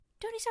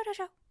Soto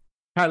Show.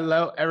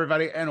 Hello,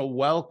 everybody, and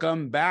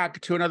welcome back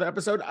to another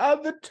episode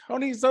of the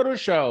Tony Soto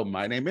Show.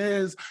 My name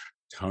is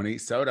Tony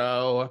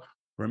Soto.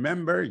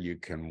 Remember, you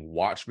can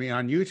watch me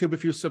on YouTube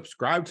if you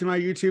subscribe to my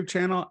YouTube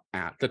channel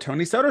at the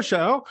Tony Soto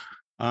Show.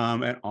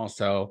 And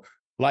also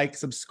like,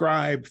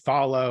 subscribe,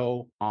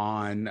 follow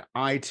on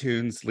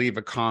iTunes, leave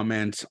a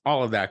comment,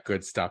 all of that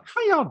good stuff.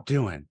 How y'all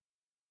doing?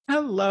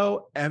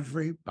 Hello,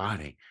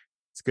 everybody.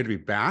 It's good to be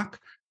back.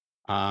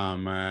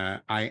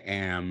 I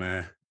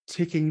am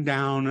ticking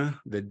down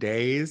the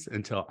days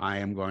until I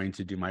am going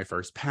to do my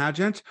first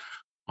pageant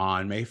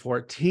on May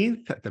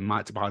 14th at the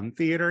Metropolitan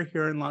Theater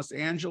here in Los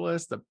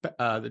Angeles,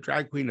 the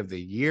Drag Queen of the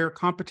Year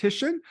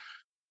competition,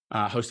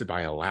 hosted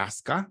by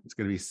Alaska. It's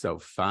going to be so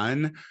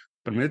fun.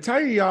 But I'm going to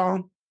tell you,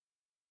 y'all,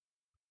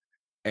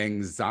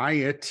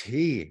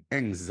 anxiety.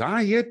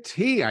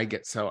 I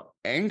get so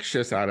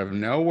anxious out of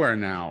nowhere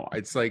now.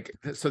 It's like,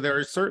 so there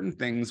are certain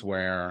things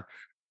where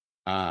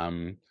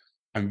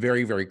I'm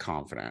very, very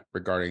confident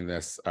regarding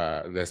this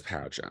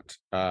pageant.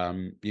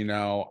 You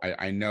know,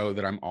 I know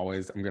that I'm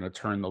going to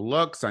turn the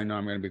looks. I know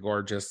I'm going to be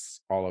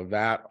gorgeous, all of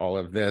that, all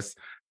of this.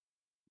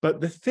 But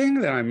the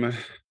thing that I'm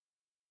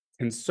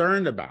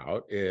concerned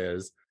about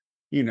is,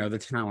 you know, the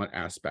talent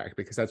aspect,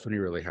 because that's when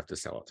you really have to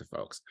sell it to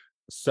folks.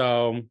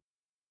 So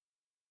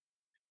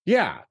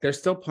yeah, there's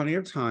still plenty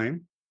of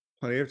time.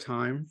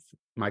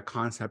 My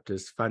concept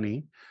is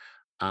funny.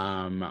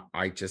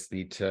 I just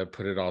need to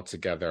put it all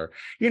together.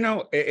 You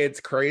know, it's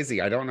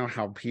crazy. I don't know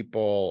how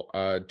people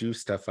do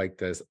stuff like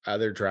this.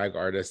 Other drag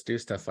artists do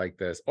stuff like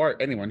this,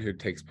 or anyone who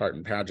takes part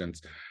in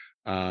pageants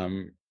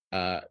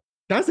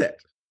does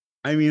it.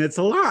 I mean, it's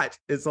a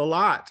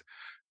lot.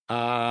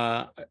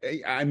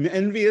 I'm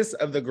envious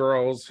of the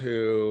girls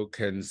who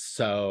can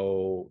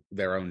sew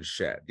their own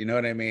shit. You know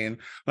what I mean?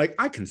 Like,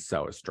 I can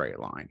sew a straight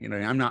line. You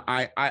know,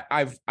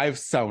 I've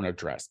sewn a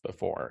dress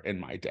before in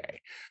my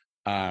day.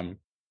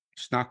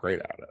 She's not great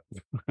at it.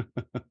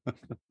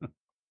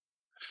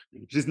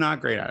 She's not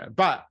great at it.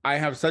 But I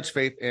have such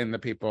faith in the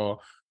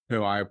people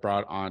who I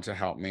brought on to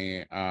help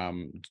me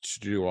to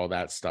do all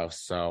that stuff.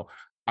 So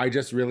I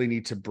just really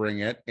need to bring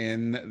it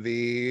in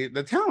the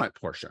talent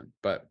portion.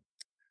 But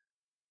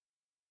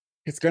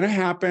it's gonna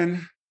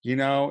happen. You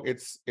know,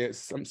 it's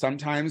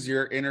sometimes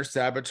your inner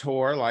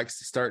saboteur likes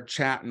to start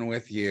chatting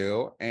with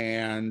you,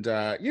 and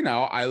you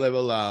know, I live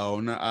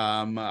alone.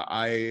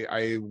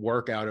 I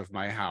work out of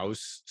my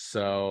house,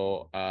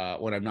 so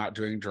when I'm not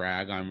doing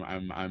drag,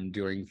 I'm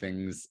doing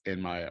things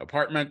in my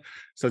apartment.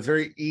 So it's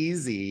very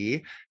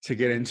easy to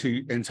get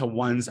into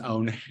one's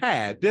own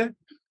head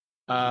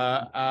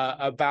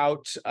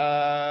about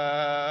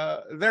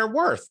their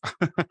worth,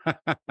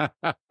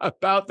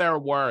 about their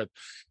worth.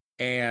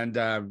 And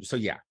so,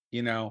 yeah,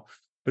 you know,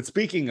 but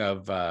speaking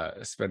of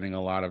spending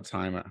a lot of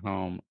time at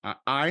home,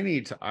 I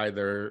need to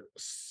either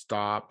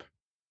stop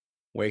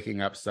waking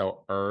up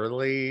so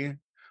early,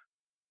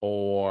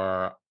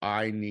 or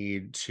I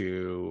need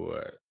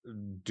to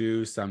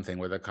do something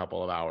with a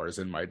couple of hours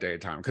in my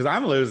daytime, because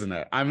I'm losing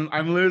it. I'm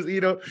losing,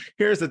 you know.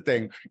 Here's the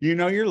thing, you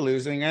know, you're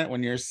losing it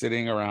when you're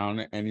sitting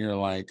around and you're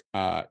like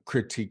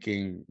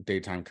critiquing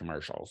daytime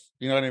commercials.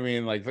 You know what I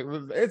mean? Like,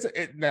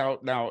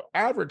 now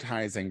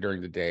advertising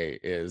during the day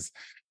is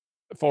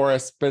for a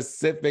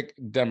specific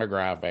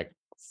demographic,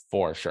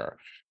 for sure,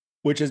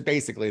 which is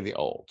basically the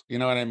old. You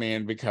know what I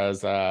mean?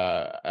 Because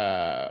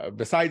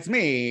besides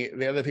me,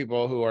 the other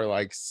people who are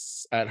like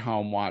at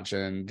home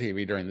watching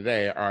TV during the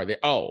day are the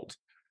old.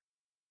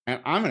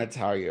 And I'm going to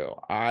tell you,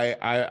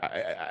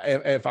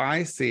 if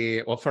I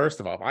see, well, first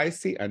of all, if I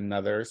see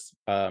another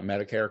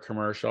Medicare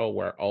commercial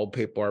where old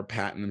people are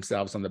patting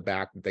themselves on the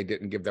back that they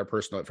didn't give their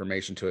personal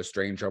information to a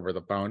stranger over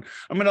the phone,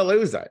 I'm going to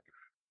lose it.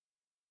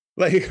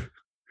 Like,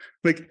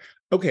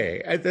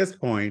 okay, at this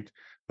point,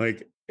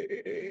 like,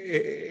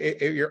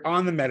 if you're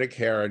on the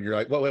Medicare and you're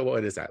like,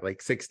 what is that?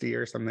 Like 60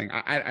 or something?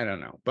 I don't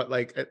know. But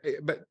like,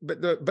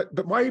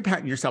 but why are you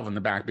patting yourself on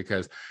the back?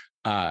 Because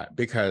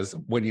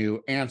when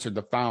you answered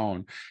the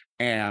phone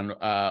and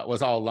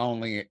was all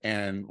lonely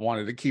and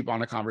wanted to keep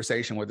on a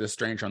conversation with this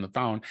stranger on the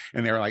phone,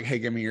 and they were like, hey,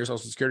 give me your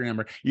social security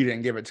number, you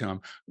didn't give it to them.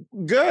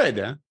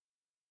 Good.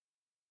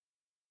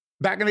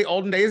 Back in the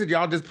olden days, did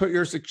y'all just put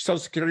your social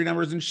security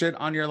numbers and shit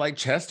on your like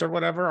chest or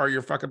whatever, or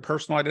your fucking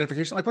personal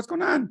identification? Like, what's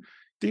going on?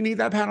 Do you need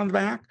that pat on the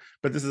back?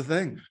 But this is the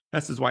thing.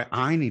 This is why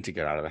I need to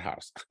get out of the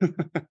house.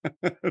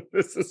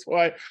 This is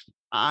why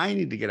I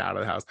need to get out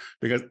of the house,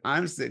 because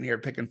I'm sitting here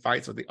picking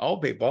fights with the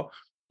old people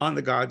on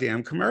the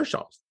goddamn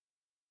commercials.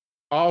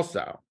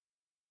 Also,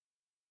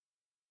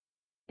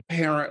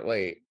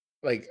 apparently,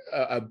 like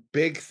a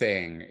big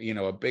thing, you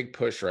know, a big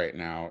push right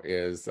now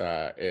is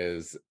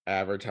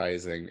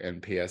advertising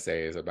and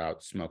PSAs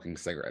about smoking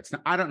cigarettes.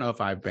 Now, I don't know if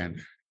I've been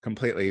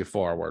completely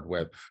forward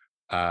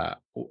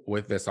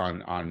with this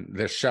on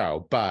this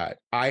show, but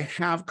I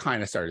have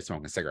kind of started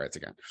smoking cigarettes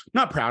again. I'm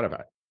not proud of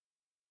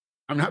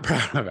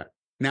it.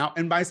 Now,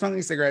 and by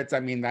smoking cigarettes, I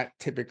mean that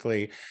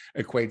typically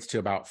equates to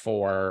about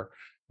 4,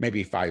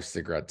 maybe 5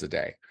 cigarettes a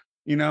day.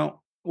 You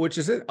know, which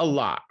is a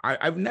lot.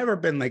 I've never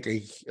been like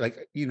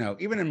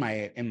even in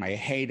my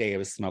heyday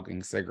of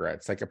smoking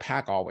cigarettes, like a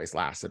pack always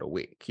lasted a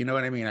week. You know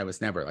what I mean? I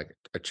was never like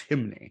a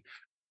chimney,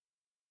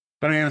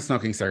 but I am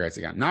smoking cigarettes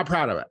again. Not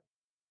proud of it.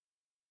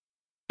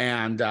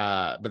 And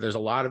but there's a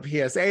lot of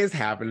PSAs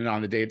happening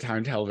on the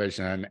daytime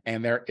television,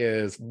 and there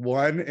is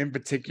one in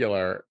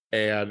particular,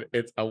 and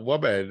it's a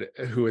woman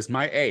who is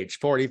my age,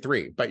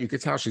 43, but you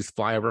could tell she's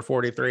fly over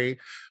 43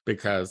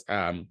 because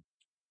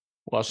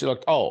well, she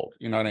looked old,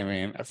 you know what I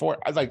mean? For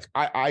like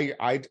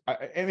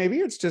and maybe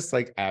it's just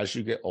like as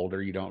you get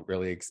older, you don't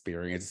really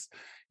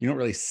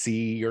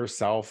see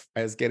yourself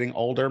as getting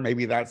older.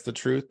 Maybe that's the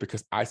truth,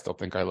 because I still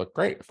think I look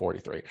great at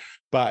 43.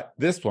 But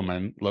this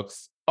woman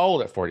looks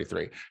old at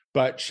 43.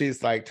 But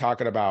she's like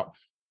talking about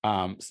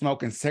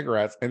smoking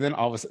cigarettes, and then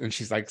all of a sudden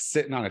she's like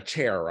sitting on a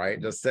chair, right?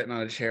 Just sitting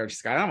on a chair. And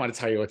she's like, I don't want to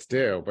tell you what to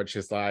do, but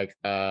she's like,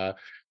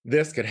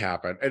 this could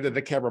happen. And then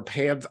the camera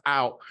pans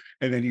out,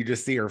 and then you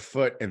just see her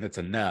foot, and it's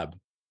a nub.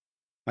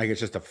 Like it's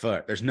just a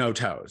foot. There's no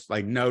toes,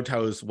 like no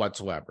toes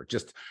whatsoever.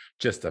 Just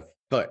a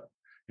foot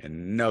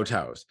and no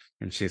toes.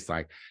 And she's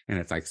like, and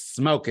it's like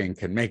smoking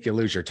can make you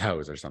lose your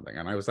toes or something.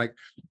 And I was like,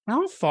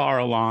 how far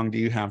along do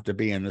you have to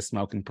be in the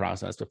smoking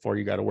process before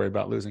you got to worry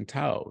about losing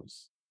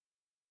toes?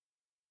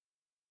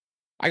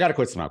 I got to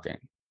quit smoking.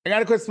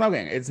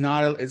 It's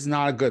not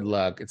a good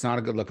look. It's not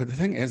a good look. But the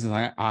thing is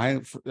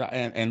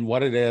and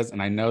what it is,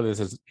 and I know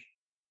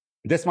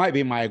this might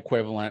be my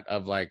equivalent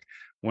of like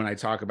when I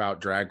talk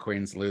about drag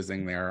queens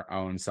losing their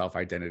own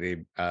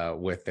self-identity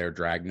with their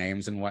drag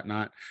names and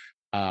whatnot.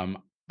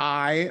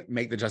 I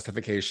make the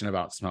justification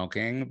about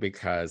smoking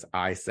because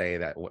I say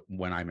that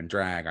when I'm in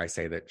drag, I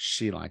say that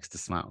she likes to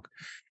smoke.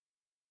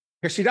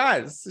 Because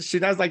she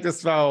does like to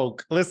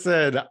smoke.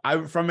 Listen,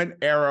 I'm from an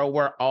era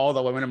where all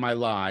the women in my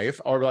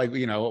life, or like,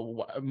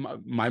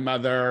 my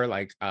mother,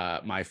 like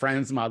my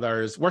friends'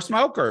 mothers were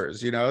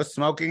smokers,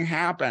 smoking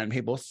happened.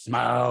 People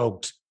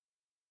smoked.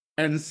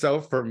 And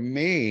so for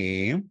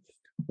me,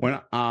 when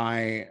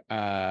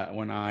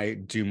I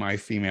do my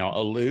female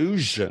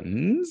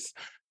illusions,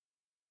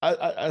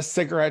 a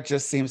cigarette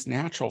just seems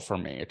natural for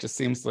me. It just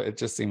seems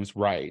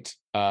right.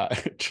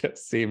 It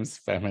just seems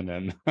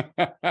feminine.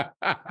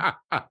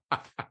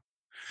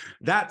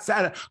 That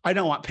said, I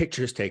don't want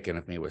pictures taken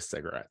of me with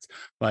cigarettes.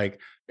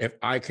 Like if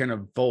I can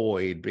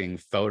avoid being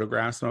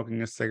photographed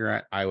smoking a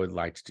cigarette, I would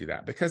like to do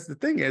that. Because the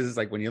thing is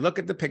like when you look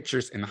at the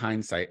pictures in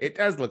hindsight, it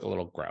does look a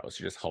little gross.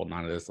 You're just holding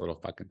on to this little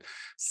fucking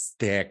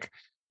stick,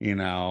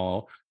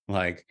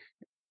 like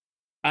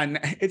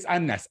it's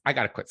unnecessary. I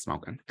gotta quit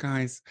smoking,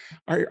 guys.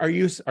 Are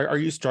you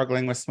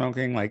struggling with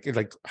smoking? Like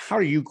how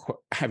do you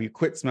have you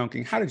quit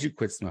smoking? How did you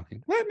quit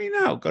smoking? Let me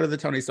know. Go to the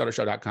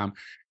TonySotoShow.com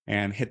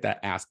and hit that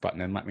ask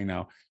button and let me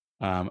know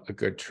a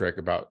good trick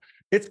about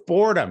it's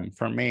boredom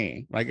for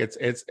me. Like it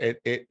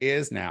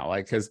is now.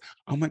 Like because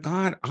oh my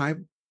god, I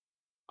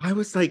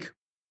was like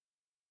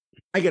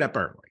I get up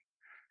early.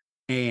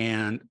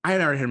 And I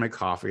had already had my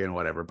coffee and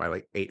whatever by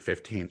like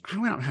 8:15. I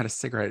went out and had a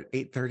cigarette at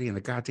 8:30 in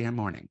the goddamn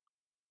morning.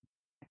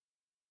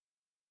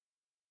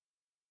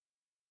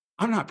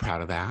 I'm not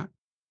proud of that.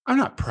 I'm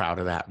not proud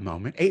of that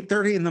moment.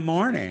 8:30 in the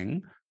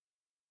morning,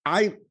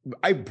 I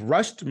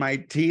brushed my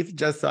teeth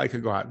just so I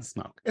could go out and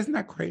smoke. Isn't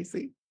that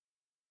crazy?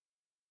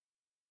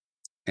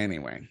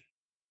 Anyway.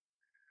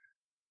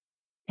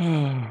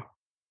 Oh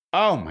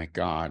my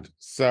God.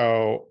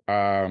 So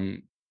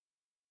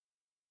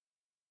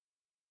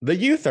the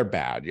youth are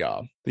bad,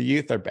 y'all. The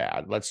youth are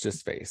bad. Let's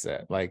just face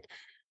it. Like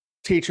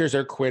teachers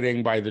are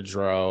quitting by the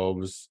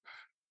droves.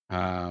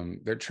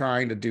 They're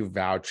trying to do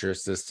voucher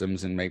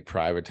systems and make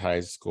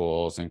privatized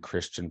schools and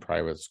Christian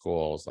private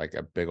schools like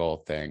a big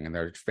old thing. And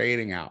they're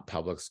fading out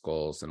public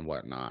schools and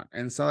whatnot.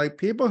 And so like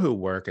people who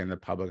work in the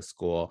public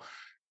school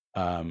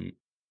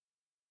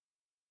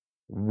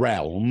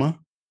realm,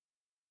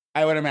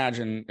 I would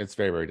imagine it's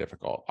very, very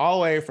difficult. All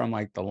the way from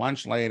like the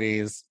lunch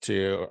ladies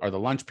or the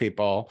lunch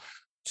people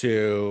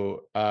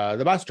to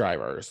the bus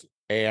drivers.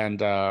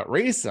 And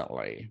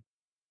recently,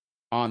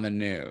 on the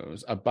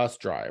news, a bus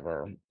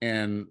driver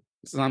in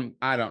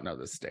I don't know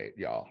the state,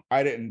 y'all.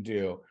 I didn't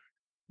do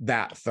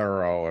that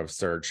thorough of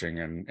searching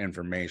and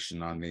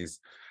information on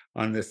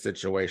this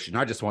situation.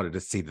 I just wanted to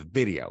see the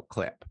video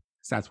clip.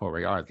 So that's where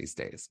we are these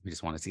days. We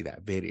just want to see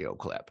that video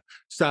clip.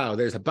 So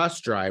there's a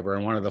bus driver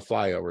in one of the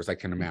flyovers, I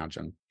can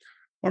imagine,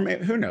 or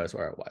maybe who knows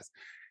where it was.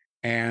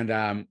 And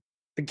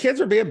the kids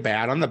were being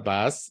bad on the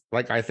bus.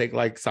 Like I think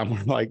like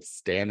someone like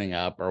standing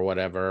up or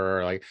whatever,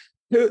 or like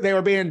they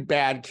were being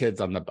bad kids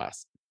on the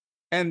bus.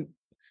 And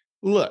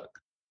look,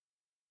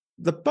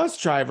 the bus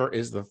driver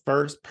is the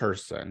first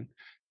person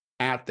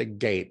at the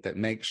gate that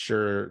makes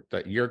sure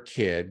that your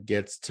kid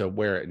gets to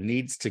where it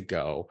needs to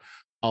go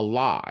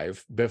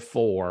alive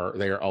before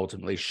they are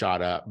ultimately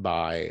shot up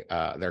by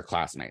their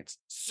classmates.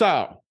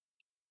 So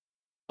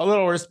a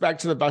little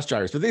respect to the bus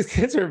drivers, but these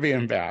kids are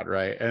being bad,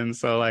 right? And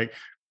so like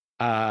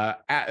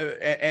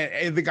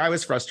and the guy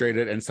was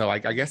frustrated, and so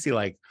like I guess he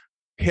like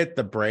hit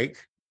the brake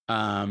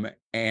and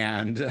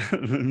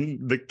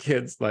the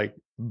kids like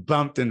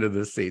bumped into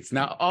the seats.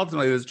 Now,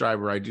 ultimately, this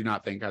driver I do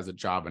not think has a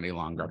job any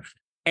longer.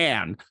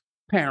 And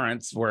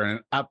parents were in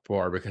an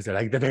uproar because they're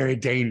like, they're very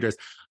dangerous.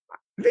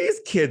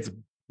 These kids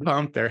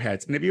bumped their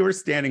heads. And if you were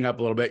standing up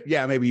a little bit,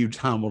 yeah, maybe you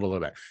tumbled a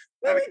little bit.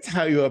 Let me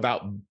tell you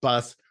about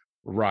bus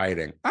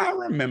riding. I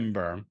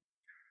remember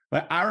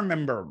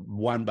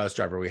one bus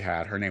driver we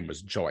had. Her name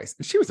was Joyce,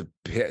 and she was a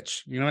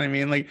bitch. You know what I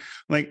mean?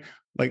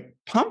 Like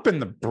pumping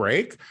the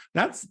brake.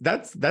 That's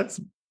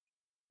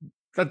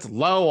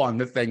low on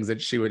the things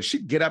that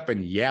she'd get up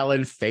and yell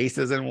in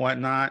faces and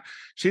whatnot.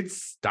 She'd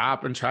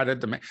stop and try to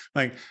demand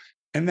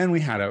and then I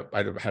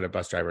had a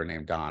bus driver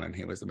named Don, and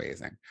he was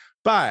amazing.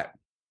 But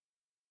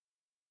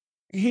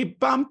he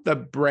bumped the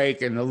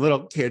brake and the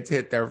little kids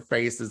hit their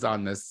faces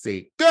on the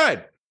seat.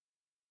 Good.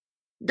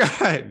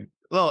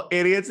 Little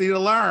idiots need to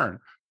learn.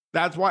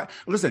 That's why,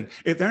 listen,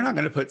 if they're not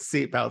going to put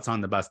seatbelts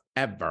on the bus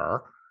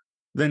ever,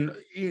 then,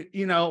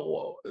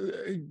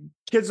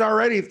 kids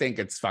already think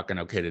it's fucking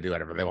okay to do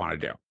whatever they want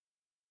to do.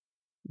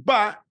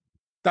 But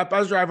that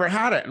bus driver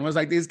had it and was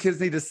like, these kids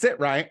need to sit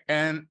right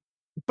and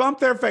bump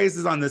their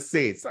faces on the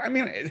seats. I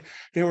mean,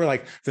 they were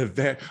like,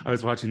 I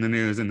was watching the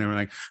news and they were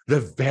like, the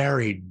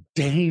very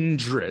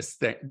dangerous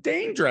thing.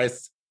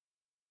 Dangerous?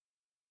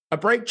 A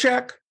brake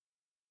check?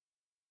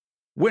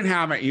 When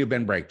haven't you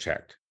been brake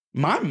checked?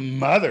 My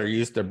mother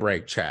used to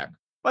brake check.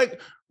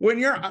 Like,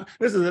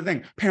 this is the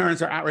thing,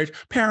 parents are outraged.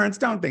 Parents,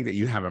 don't think that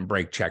you haven't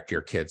brake checked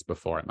your kids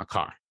before in the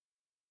car.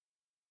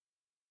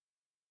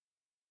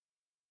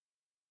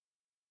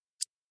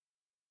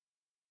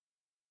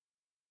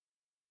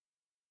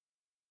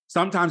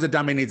 Sometimes a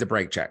dummy needs a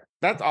brake check.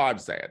 That's all I'm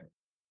saying.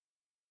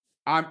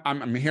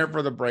 I'm here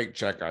for the brake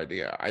check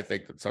idea. I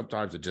think that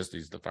sometimes it just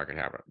needs to fucking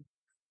happen.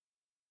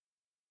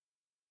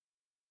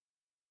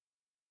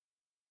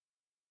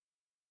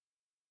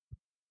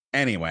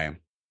 Anyway,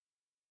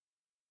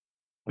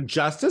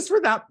 justice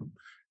for that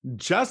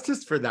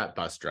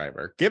bus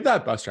driver. Give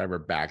that bus driver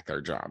back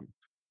their job.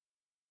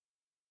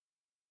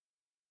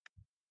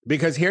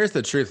 Because here's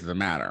the truth of the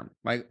matter.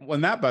 Like,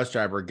 when that bus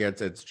driver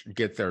gets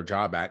their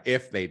job back,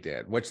 if they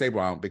did, which they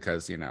won't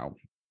because,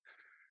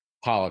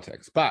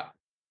 politics. But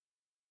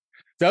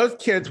those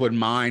kids would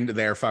mind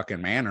their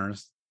fucking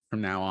manners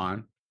from now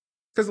on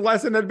because the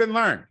lesson had been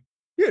learned.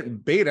 You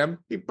didn't beat them.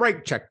 You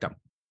brake checked them.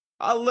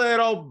 A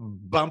little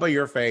bump of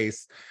your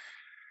face.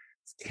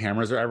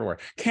 Cameras are everywhere.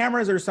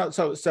 Cameras are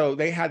so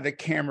they had the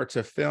camera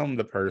to film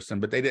the person,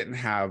 but they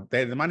had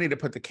the money to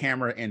put the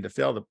camera in to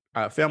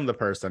film the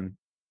person,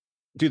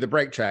 do the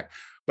brake check,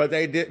 but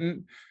they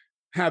didn't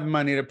have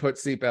money to put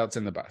seatbelts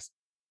in the bus.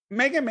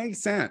 Make it make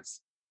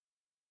sense.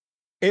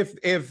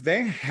 If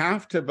they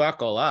have to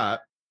buckle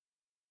up,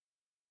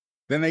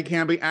 then they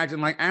can't be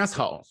acting like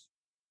assholes.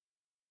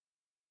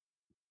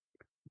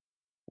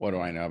 What do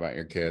I know about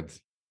your kids?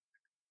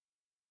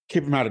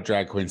 Keep them out of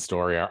drag queen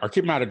story or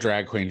keep them out of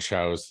drag queen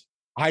shows.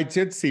 I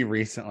did see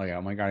recently, oh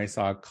my God, I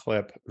saw a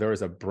clip. There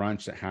was a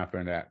brunch that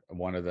happened at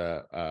one of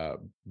the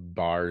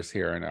bars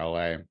here in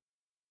LA.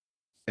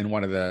 And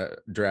one of the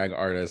drag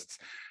artists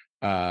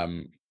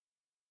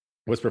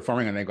was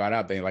performing and they got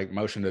out. They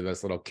motioned to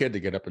this little kid to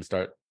get up and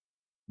start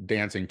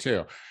dancing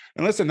too.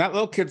 And listen, that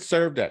little kid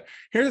served it.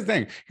 Here's the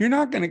thing. You're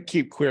not going to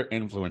keep queer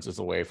influences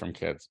away from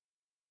kids.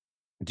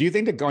 Do you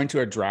think that going to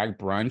a drag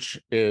brunch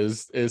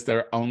is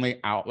their only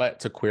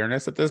outlet to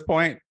queerness at this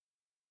point?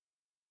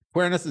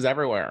 Queerness is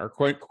everywhere.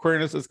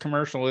 Queerness is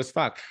commercial as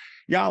fuck.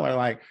 Y'all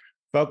are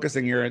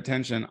focusing your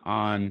attention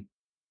on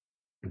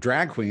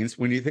drag queens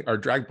when you think, or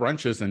drag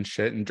brunches and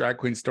shit and drag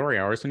queen story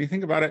hours. When you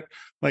think about it,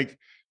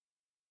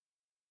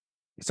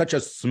 such a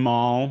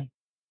small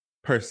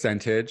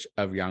percentage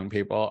of young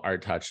people are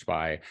touched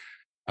by,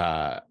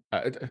 not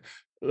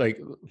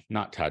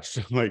touched,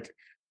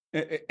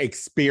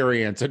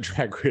 experience a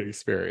drag queen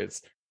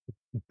experience.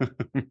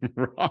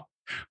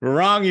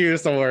 wrong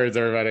use of words,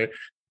 everybody.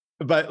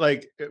 But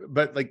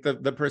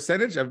the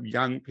percentage of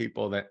young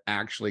people that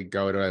actually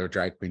go to a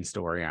drag queen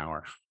story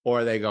hour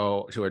or they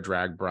go to a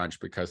drag brunch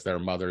because their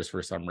mothers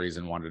for some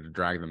reason wanted to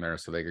drag them there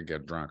so they could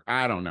get drunk,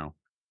 I don't know,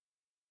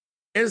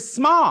 is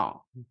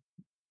small.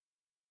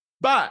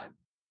 But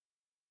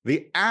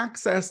the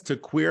access to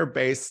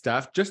queer-based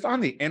stuff just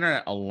on the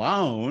internet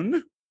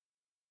alone,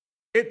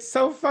 it's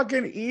so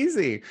fucking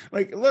easy.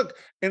 Look,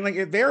 and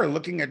if they're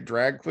looking at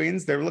drag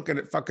queens, they're looking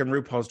at fucking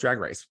RuPaul's Drag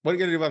Race. What are you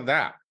gonna do about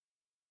that?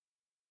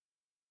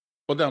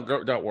 Well,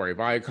 don't worry.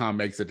 Viacom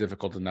makes it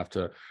difficult enough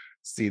to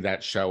see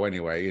that show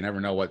anyway. You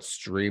never know what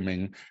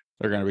streaming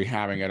they're going to be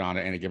having it on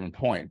at any given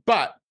point.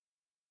 But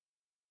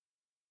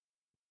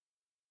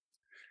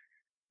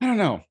I don't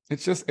know.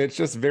 It's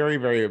just very,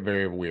 very,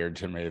 very weird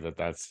to me that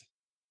that's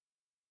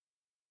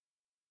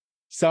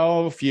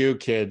so few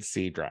kids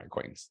see drag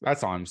queens.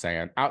 That's all I'm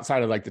saying.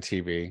 Outside of the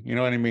TV, you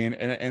know what I mean?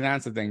 And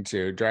that's the thing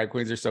too. Drag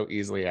queens are so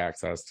easily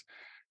accessed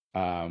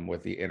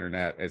with the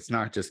internet. It's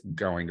not just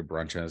going to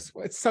brunches.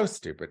 It's so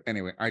stupid.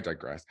 Anyway, I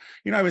digress.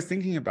 I was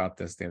thinking about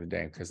this the other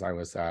day because I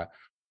was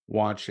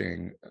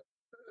watching.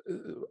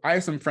 I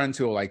have some friends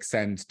who will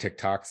send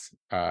TikToks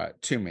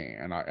to me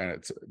and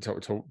it's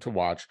to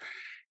watch.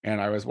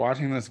 and I was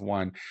watching this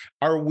one.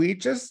 Are we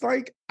just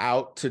like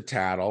out to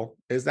tattle?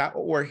 Is that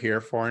what we're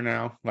here for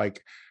now?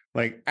 Like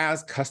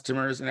as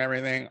customers and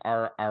everything,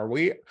 are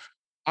we?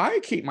 I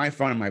keep my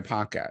phone in my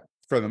pocket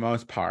for the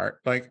most part.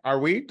 Like,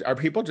 are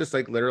people just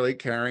like literally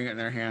carrying it in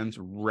their hands,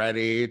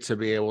 ready to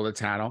be able to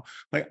tattle?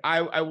 Like,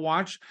 I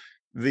watch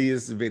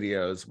these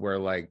videos where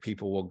like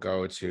people will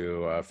go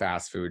to a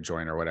fast food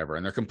joint or whatever,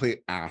 and they're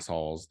complete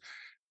assholes.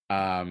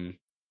 Um,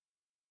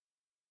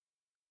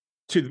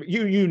 to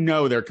you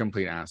know they're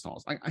complete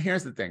assholes. Like,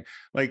 here's the thing: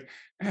 like,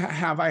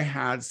 have I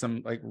had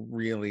some like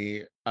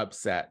really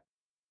upset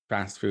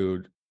fast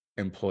food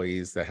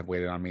employees that have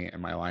waited on me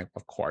in my life?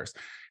 Of course.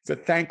 It's a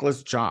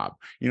thankless job.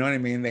 You know what I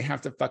mean? They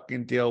have to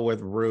fucking deal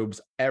with rubes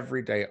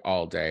every day,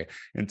 all day,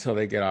 until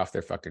they get off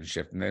their fucking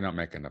shift and they don't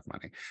make enough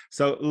money.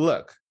 So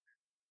look,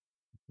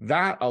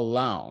 that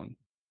alone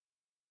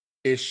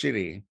is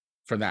shitty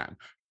for them.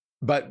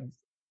 But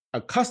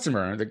a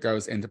customer that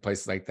goes into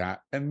places like that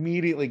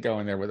immediately go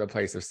in there with a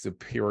place of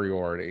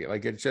superiority.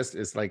 Like, it just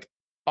is like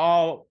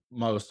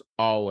almost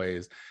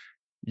always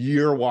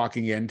you're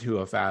walking into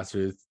a fast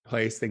food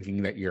place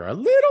thinking that you're a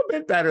little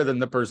bit better than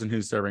the person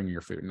who's serving your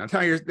food. And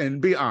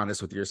and be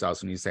honest with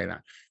yourselves when you say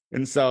that.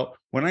 And so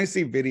when I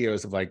see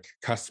videos of like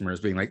customers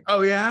being like,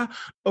 oh yeah,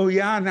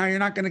 now you're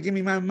not going to give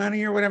me my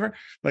money or whatever.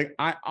 Like,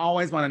 I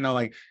always want to know,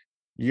 like,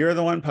 you're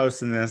the one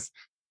posting this.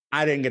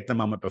 I didn't get the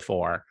moment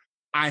before.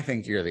 I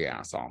think you're the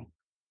asshole.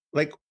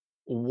 Like,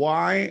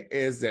 why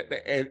is it?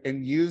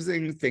 And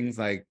using things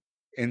like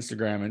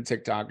Instagram and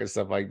TikTok and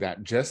stuff like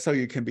that, just so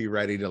you can be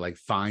ready to like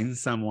find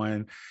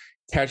someone,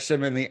 catch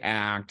them in the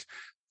act,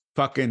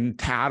 fucking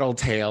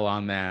tattletale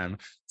on them,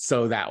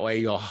 so that way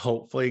you'll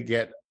hopefully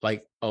get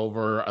like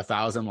over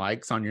 1,000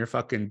 likes on your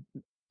fucking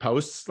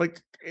posts. Like,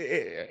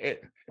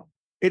 it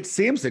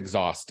seems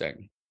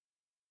exhausting.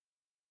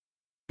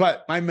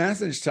 But my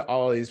message to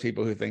all of these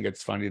people who think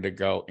it's funny to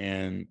go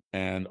in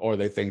or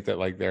they think that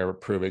like they're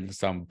proving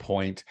some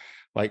point,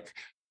 like,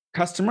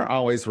 customer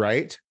always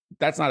right,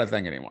 that's not a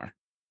thing anymore.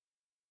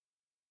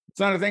 It's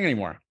not a thing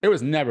anymore. It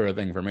was never a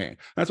thing for me.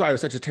 That's why I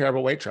was such a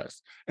terrible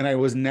waitress. And I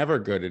was never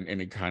good in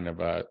any kind of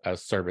a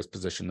service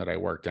position that I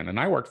worked in. And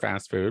I worked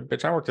fast food,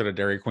 bitch. I worked at a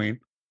Dairy Queen.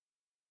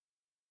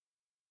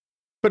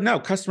 But no,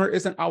 customer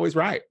isn't always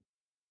right.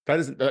 That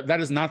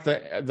is not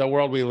the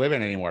world we live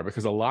in anymore,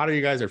 because a lot of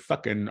you guys are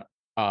fucking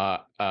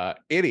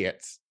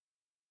idiots.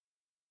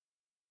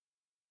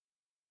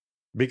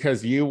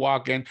 Because you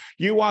walk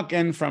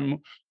in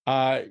from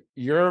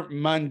your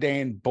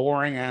mundane,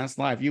 boring ass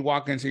life. You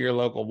walk into your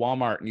local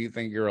Walmart and you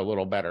think you're a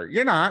little better.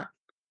 You're not.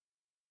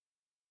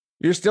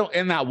 You're still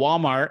in that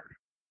Walmart.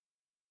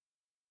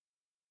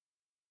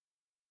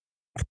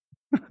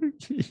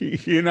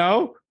 You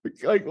know,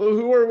 like,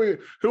 who are we?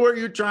 Who are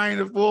you trying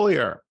to fool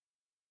here?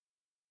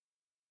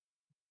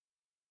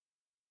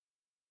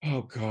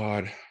 Oh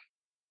God.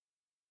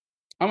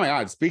 Oh my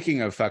God.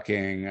 Speaking of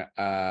fucking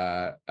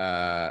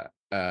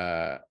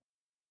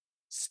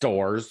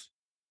stores,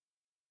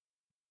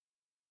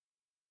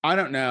 I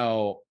don't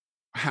know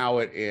how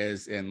it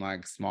is in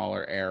like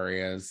smaller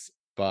areas,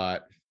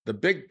 but the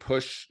big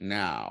push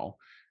now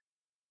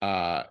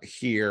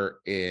here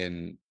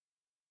in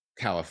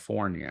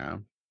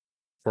California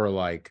for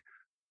like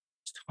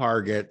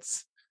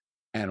Targets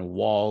and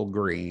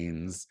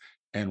Walgreens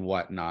and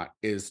whatnot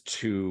is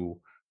to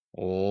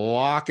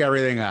lock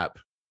everything up.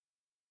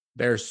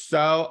 They're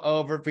so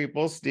over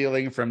people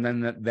stealing from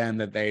them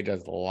that they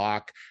just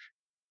lock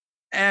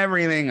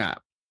everything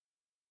up.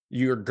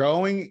 You're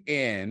going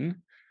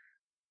in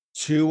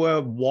to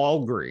a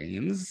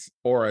Walgreens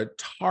or a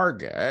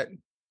Target,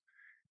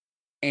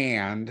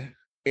 and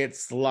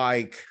it's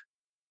like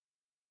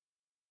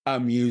a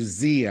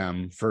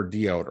museum for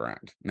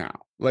deodorant now.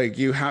 Like,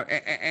 you have,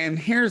 and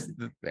here's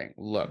the thing.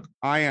 Look,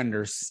 I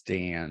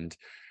understand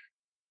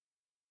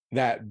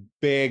that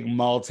big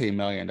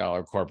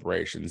multi-million-dollar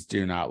corporations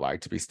do not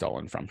like to be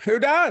stolen from. Who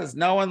does?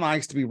 No one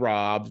likes to be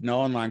robbed. No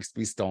one likes to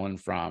be stolen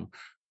from.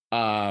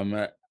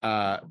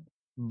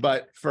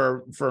 But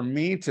for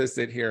me to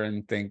sit here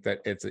and think that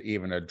it's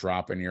even a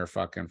drop in your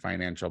fucking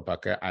financial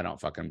bucket, I don't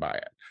fucking buy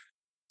it.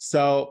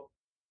 So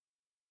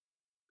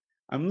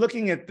I'm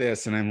looking at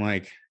this and I'm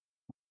like,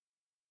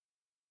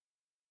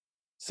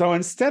 so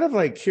instead of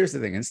like, here's the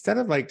thing, instead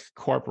of like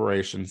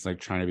corporations like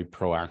trying to be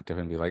proactive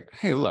and be like,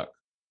 hey, look,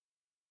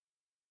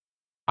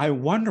 I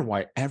wonder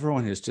why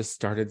everyone has just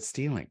started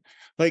stealing.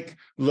 Like,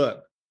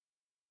 look,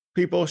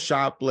 people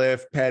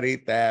shoplift, petty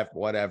theft,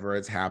 whatever,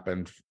 it's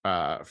happened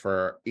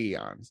for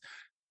eons.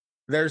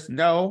 There's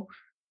no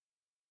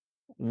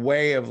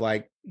way of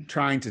like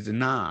trying to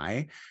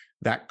deny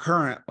that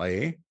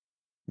currently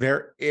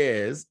there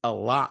is a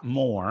lot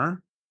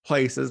more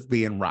places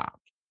being robbed.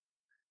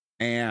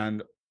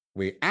 And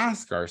we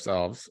ask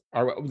ourselves,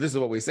 or this is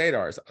what we say to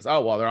ourselves,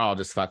 oh, well, they're all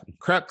just fucking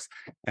crooks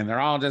and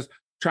they're all just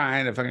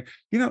trying to fucking,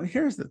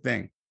 here's the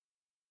thing.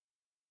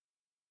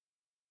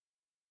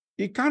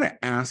 You gotta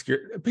ask you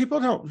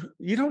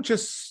don't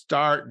just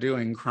start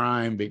doing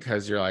crime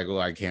because you're like, well,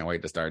 I can't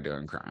wait to start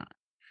doing crime.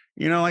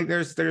 Like,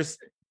 there's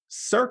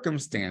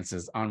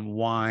circumstances on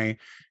why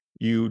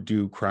you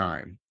do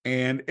crime.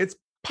 And it's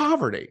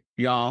poverty,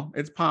 y'all.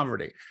 It's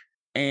poverty.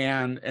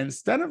 And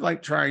instead of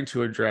like trying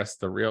to address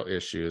the real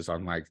issues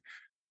on like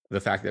the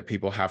fact that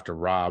people have to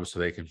rob so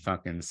they can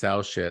fucking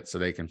sell shit so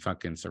they can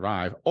fucking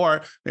survive,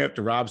 or they have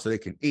to rob so they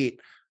can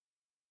eat,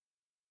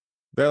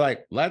 they're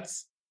like,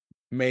 let's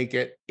make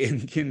it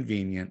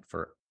inconvenient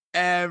for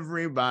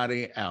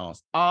everybody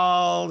else.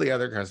 All the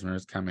other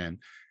customers come in.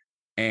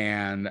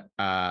 And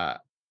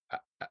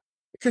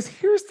because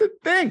here's the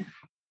thing.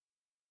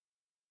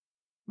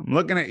 I'm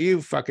looking at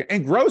you fucking,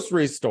 and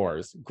grocery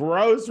stores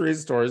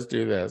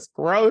do this.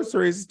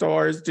 Grocery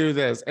stores do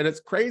this. And it's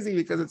crazy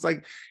because it's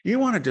like, you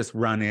want to just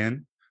run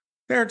in.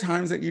 There are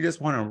times that you just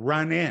want to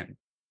run in.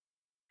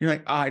 You're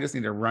like, oh, I just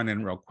need to run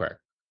in real quick.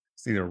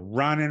 Just need to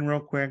run in real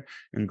quick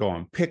and go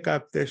and pick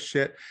up this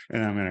shit.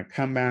 And I'm going to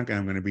come back and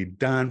I'm going to be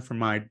done for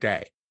my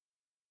day.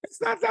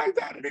 It's not like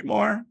that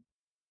anymore.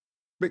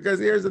 Because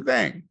here's the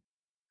thing.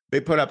 They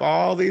put up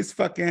all these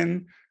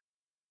fucking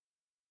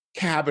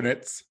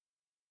cabinets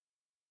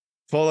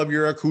full of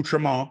your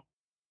accoutrement,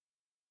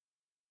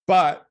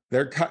 but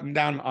they're cutting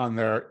down on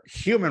their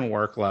human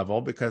work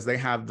level because they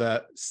have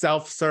the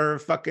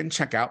self-serve fucking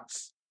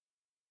checkouts.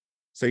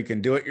 So you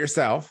can do it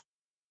yourself.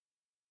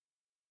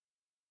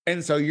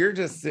 And so you're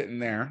just sitting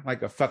there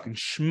like a fucking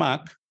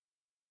schmuck,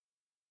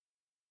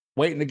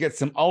 waiting to get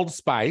some Old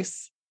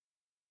Spice.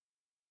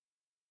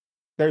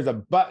 There's a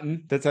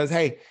button that says,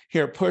 hey,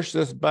 here, push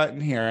this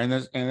button here. And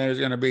there's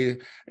going to be,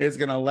 it's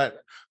going to let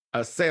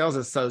a sales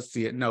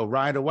associate know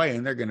right away.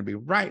 And they're going to be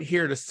right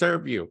here to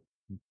serve you.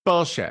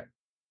 Bullshit.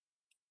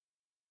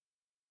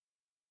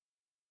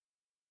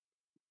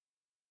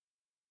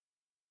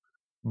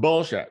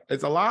 Bullshit.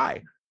 It's a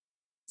lie.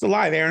 It's a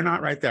lie. They are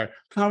not right there.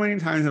 How many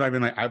times have I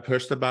been like, I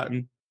pushed the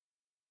button?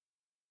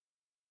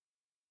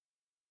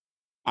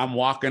 I'm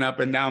walking up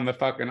and down the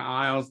fucking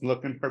aisles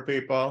looking for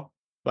people.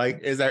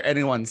 Like, is there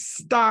anyone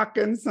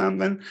stocking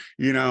something?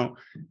 You know,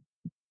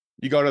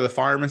 you go to the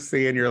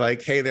pharmacy and you're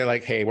like, hey, they're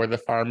like, hey, we're the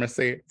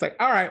pharmacy. It's like,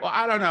 all right, well,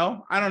 I don't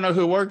know. I don't know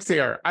who works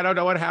here. I don't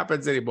know what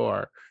happens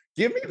anymore.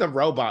 Give me the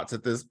robots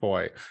at this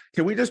point.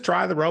 Can we just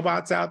try the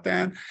robots out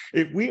then?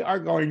 If we are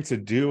going to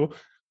do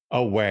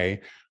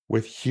away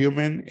with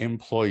human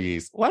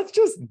employees, let's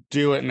just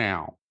do it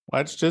now.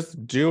 Let's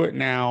just do it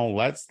now.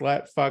 Let's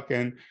let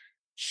fucking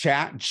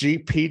Chat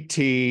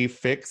GPT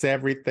fix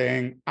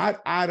everything.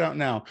 I don't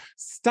know.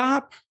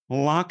 Stop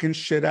locking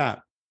shit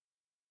up.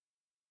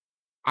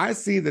 I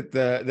see that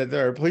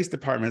there are police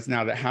departments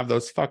now that have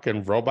those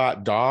fucking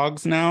robot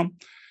dogs now.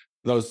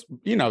 Those,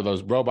 you know,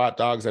 those robot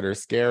dogs that are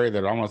scary,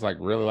 that are almost like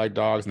really like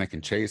dogs and they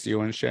can chase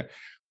you and shit.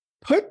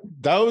 Put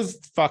those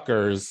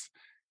fuckers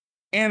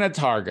in a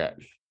Target.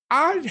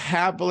 I'd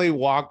happily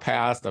walk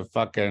past a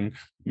fucking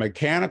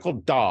mechanical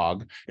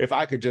dog if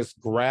I could just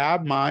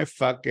grab my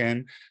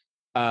fucking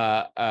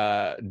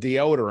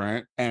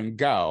deodorant and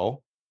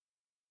go,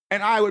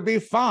 and I would be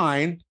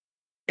fine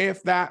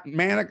if that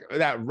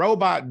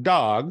robot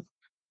dog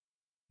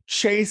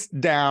chased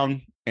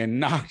down and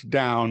knocked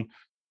down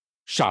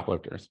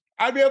shoplifters.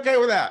 I'd be okay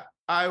with that.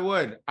 I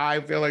would. I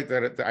feel like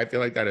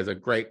that is a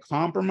great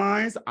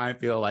compromise. I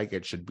feel like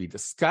it should be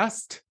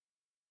discussed.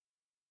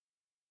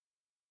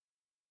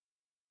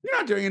 You're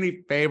not doing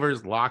any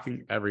favors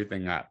locking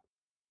everything up.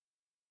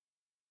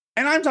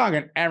 And I'm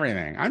talking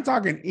everything. I'm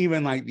talking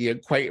even like the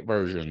Equate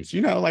versions,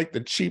 you know, like the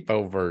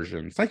cheapo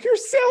versions. Like, you're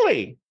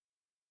silly.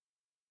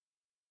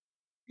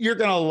 You're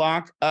going to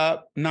lock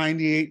up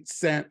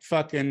 98-cent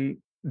fucking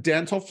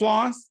dental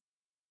floss?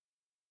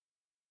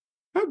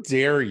 How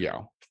dare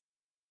you?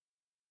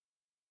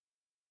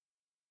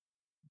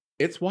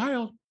 It's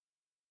wild.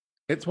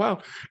 It's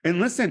wild. And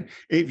listen,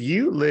 if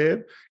you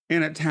live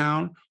in a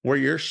town where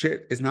your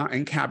shit is not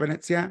in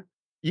cabinets yet,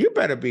 you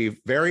better be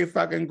very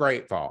fucking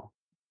grateful.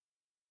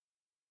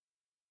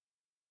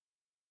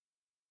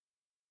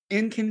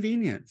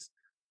 Inconvenience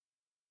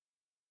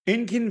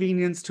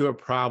to a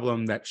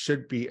problem that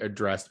should be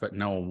addressed, but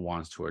no one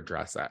wants to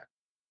address it.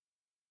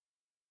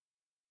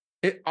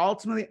 It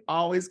ultimately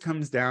always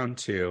comes down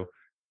to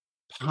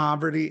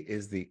poverty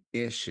is the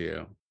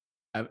issue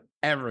of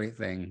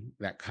everything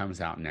that comes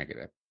out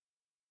negative.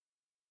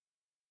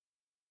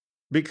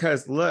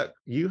 Because look,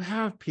 you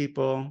have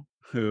people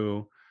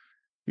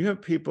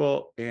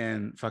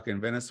in fucking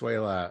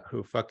Venezuela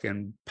who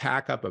fucking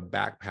pack up a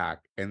backpack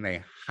and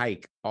they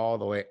hike all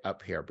the way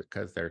up here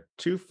because they're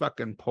too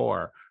fucking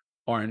poor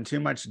or in too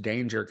much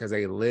danger because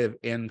they live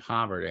in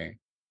poverty.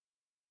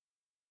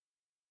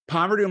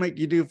 Poverty will make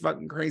you do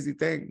fucking crazy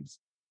things.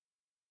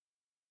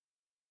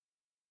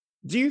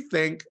 Do you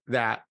think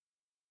that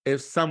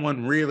if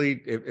someone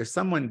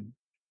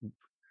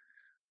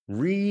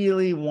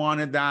really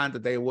wanted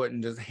that they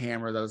wouldn't just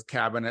hammer those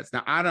cabinets?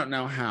 Now, I don't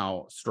know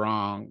how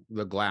strong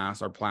the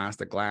glass or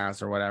plastic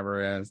glass or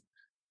whatever is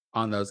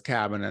on those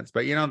cabinets,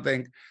 but you don't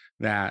think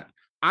that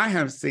I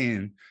have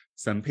seen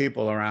some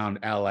people around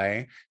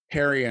LA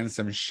carrying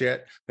some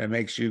shit that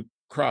makes you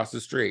cross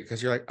the street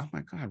because you're like, oh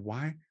my God,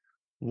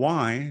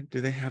 why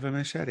do they have a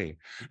machete?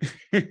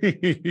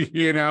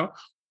 You know,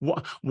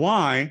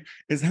 Why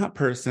is that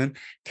person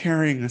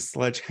carrying a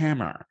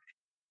sledgehammer?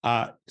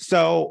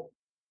 So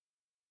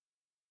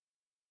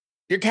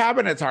your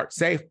cabinets aren't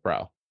safe,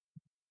 bro.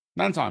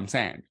 That's all I'm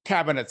saying.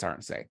 Cabinets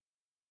aren't safe.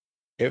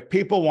 If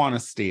people want to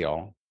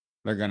steal,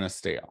 they're going to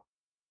steal.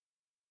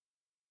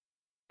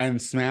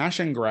 And smash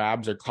and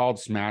grabs are called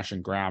smash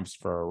and grabs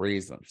for a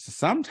reason. So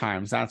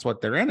sometimes that's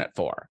what they're in it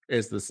for,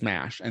 is the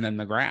smash and then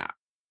the grab.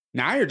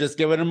 Now you're just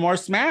giving them more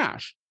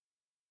smash.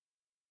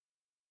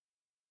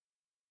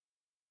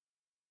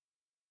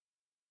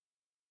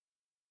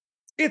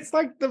 It's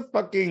like the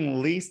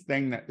fucking least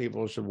thing that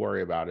people should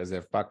worry about is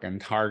if fucking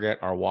Target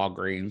or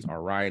Walgreens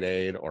or Rite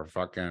Aid or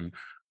fucking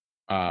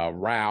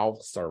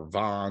Ralph's or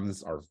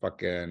Vaughn's or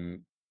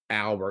fucking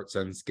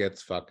Albertsons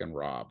gets fucking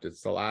robbed.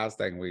 It's the last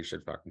thing we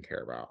should fucking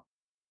care about.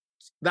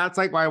 That's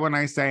like why when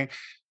I say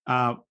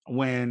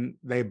when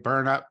they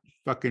burn up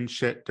fucking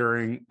shit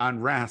during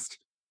unrest,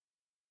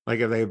 like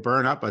if they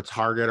burn up a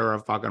Target or a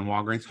fucking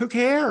Walgreens, who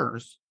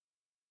cares?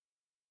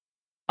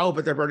 Oh,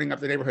 but they're burning up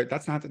the neighborhood.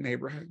 That's not the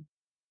neighborhood.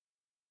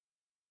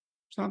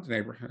 It's not the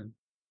neighborhood.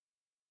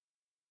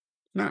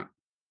 No.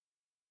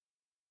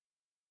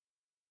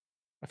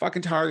 A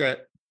fucking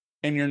Target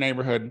in your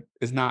neighborhood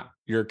is not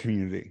your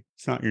community.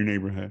 It's not your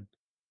neighborhood.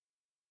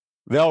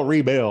 They'll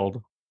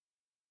rebuild.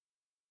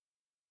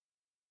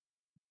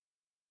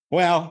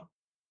 Well,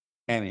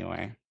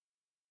 anyway,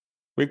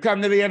 we've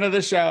come to the end of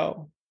the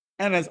show.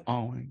 And as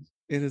always,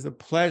 it is a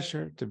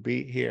pleasure to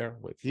be here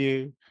with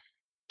you,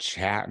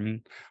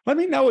 chatting. Let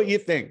me know what you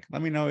think.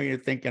 Let me know what you're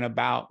thinking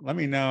about. Let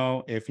me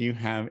know if you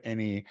have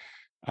any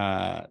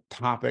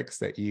topics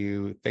that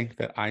you think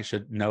that I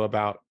should know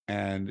about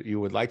and you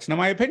would like to know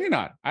my opinion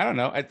on. I don't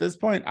know. At this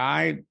point,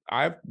 I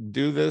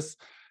do this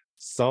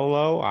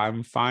solo.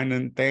 I'm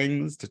finding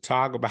things to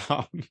talk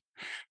about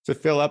to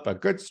fill up a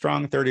good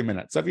strong 30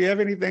 minutes. So if you have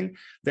anything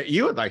that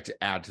you would like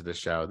to add to the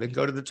show, then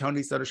go to the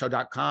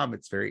TonySotoShow.com.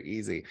 It's very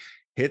easy.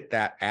 Hit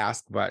that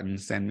ask button,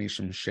 send me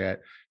some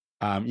shit.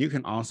 You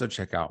can also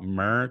check out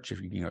merch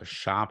if you can go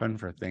shopping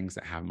for things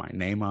that have my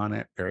name on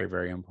it. Very,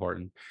 very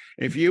important.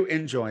 If you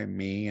enjoy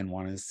me and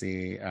want to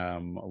see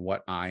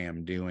what I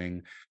am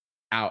doing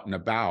out and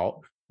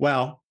about,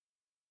 well,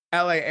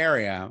 LA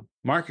area,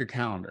 mark your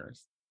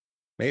calendars.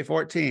 May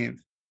 14th,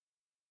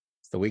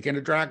 it's the weekend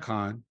of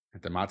DragCon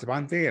at the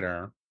Matabon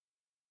Theater,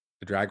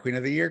 the Drag Queen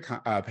of the Year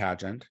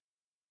pageant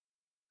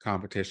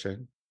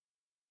competition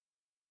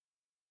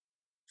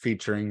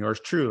featuring yours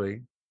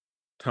truly,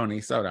 Tony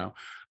Soto.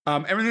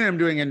 Everything I'm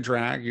doing in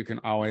drag, you can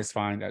always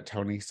find at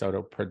Tony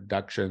Soto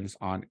Productions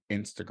on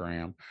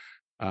Instagram.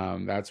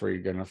 That's where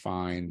you're going to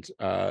find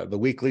the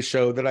weekly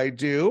show that I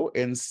do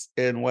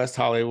in West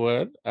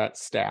Hollywood at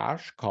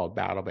Stash called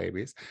Battle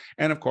Babies.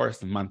 And of course,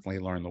 the monthly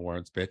Learn the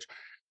Words, bitch,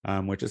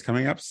 which is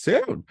coming up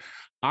soon.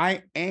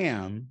 I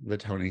am the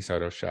Tony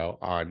Soto Show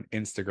on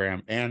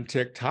Instagram and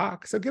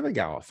TikTok. So give a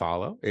gal a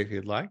follow if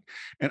you'd like.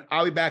 And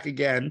I'll be back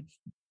again.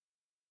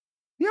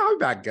 Yeah, I'll be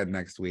back again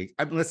next week.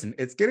 Listen,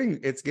 it's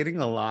getting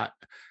a lot.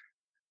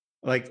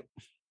 Like,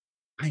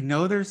 I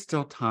know there's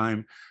still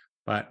time,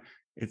 but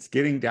it's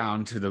getting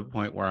down to the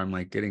point where I'm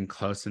like getting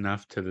close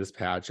enough to this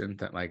pageant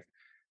that like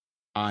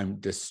I'm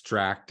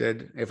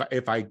distracted.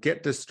 If I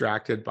get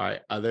distracted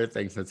by other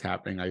things that's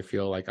happening, I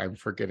feel like I'm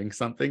forgetting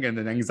something, and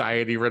then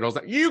anxiety riddles.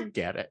 You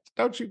get it,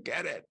 don't you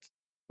get it?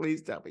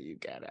 Please tell me you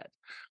get it.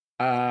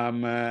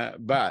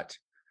 But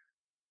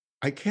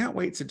I can't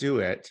wait to do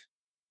it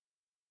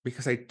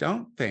because I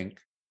don't think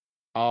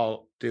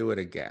I'll do it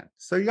again.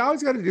 So you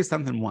always got to do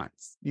something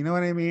once. You know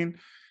what I mean?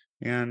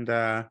 And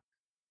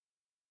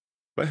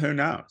but who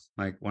knows?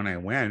 Like when I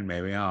win,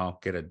 maybe I'll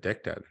get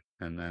addicted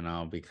and then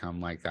I'll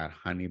become like that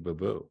Honey Boo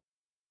Boo.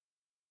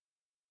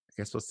 I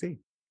guess we'll see.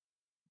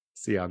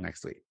 See y'all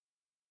next week.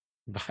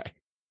 Bye.